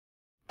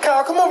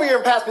Kyle, come over here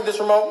and pass me this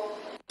remote.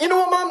 You know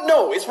what, Mom?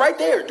 No, it's right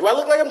there. Do I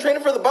look like I'm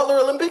training for the Butler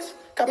Olympics?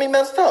 Got me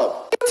messed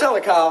up. Tell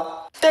it,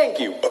 Kyle. Thank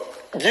you.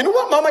 You know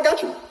what, Mom? I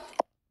got you.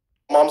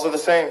 Moms are the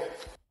same.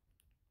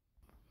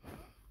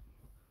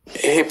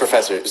 Hey,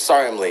 Professor.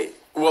 Sorry I'm late.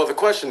 Well, the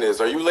question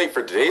is, are you late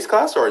for today's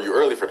class or are you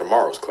early for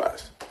tomorrow's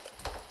class?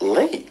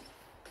 Late?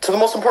 To the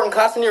most important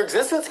class in your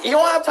existence? You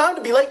don't have time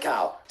to be late,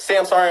 Kyle. Say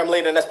I'm sorry I'm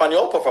late en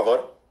español, por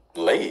favor.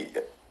 Late?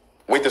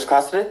 Wait, there's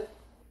class today?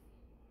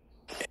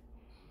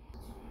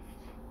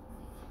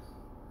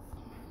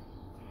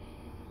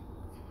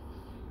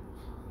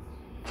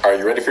 Are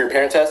you ready for your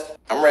parent test?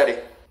 I'm ready.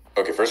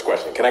 Okay, first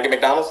question. Can I get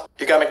McDonald's?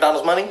 You got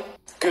McDonald's money?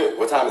 Good.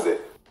 What time is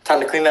it? Time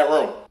to clean that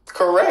room.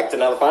 Correct. And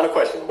now the final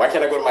question. Why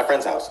can't I go to my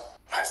friend's house?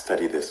 I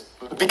studied this.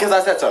 Because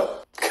I said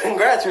so.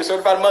 Congrats, you're a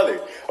certified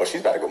mother. Oh,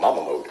 she's about to go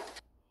mama mode.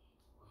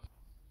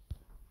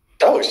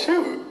 Oh,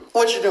 shoot.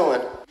 What you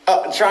doing?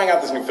 Trying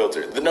out this new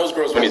filter. The nose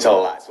grows when you tell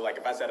a lie. So, like,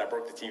 if I said I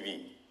broke the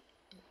TV.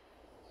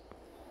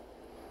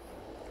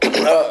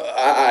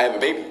 I have a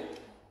baby.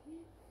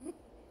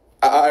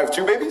 I have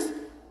two babies?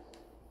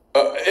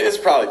 It's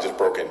probably just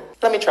broken.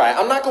 Let me try it.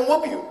 I'm not gonna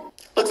whoop you.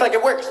 Looks like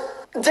it works.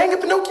 Dang it,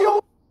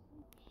 Pinocchio.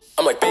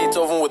 I'm like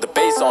Beethoven with the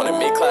bass on it.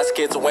 Mid-class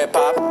kids who went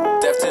pop.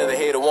 Deaf to the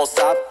hater won't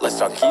stop. Let's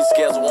talk key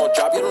scales won't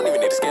drop. You don't even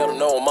need a scale to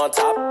know I'm on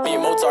top. Me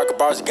and Mozart got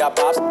bars, you got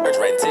pops. Birds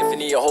writing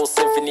Tiffany, a whole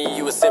symphony.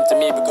 You a simp to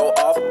me, but go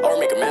off. Or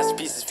making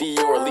masterpieces for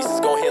you, or at least it's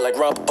gon' hit like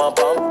rump bum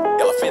bum.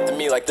 Y'all fit to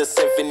me like the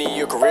symphony.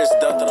 Your career's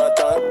done done done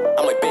done.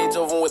 I'm like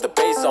Beethoven with the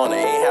bass on it.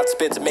 Ain't have to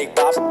spit to make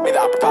pops. Made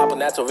the opera pop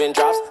and that's what Vin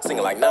drops.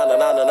 Singing like na na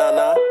na na na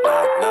na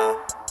na na.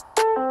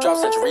 Drop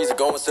centuries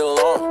ago and still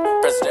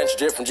along. Presidential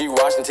drip from G.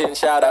 Washington.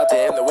 Shout out to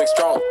him, the wick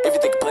strong. If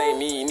you think of playing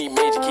me, you need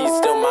major keys.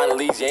 Still minor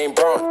leagues, you ain't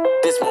brawn.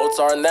 This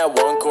Mozart in that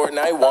one chord.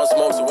 Now he wants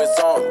smoke, so it's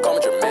on. Call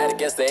me dramatic,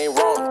 guess they ain't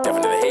wrong.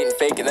 Definitely hating,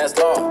 faking, that's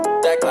law.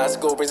 That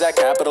classical brings that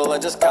capital. I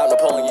just caught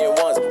Napoleon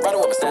once. Riding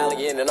with my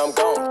stallion and I'm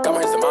gone. Got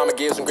my hits that mama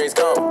gives when grades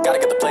come. Gotta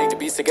get the plague to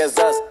be sick as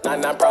us.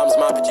 99 problems,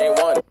 my pitch ain't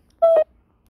one.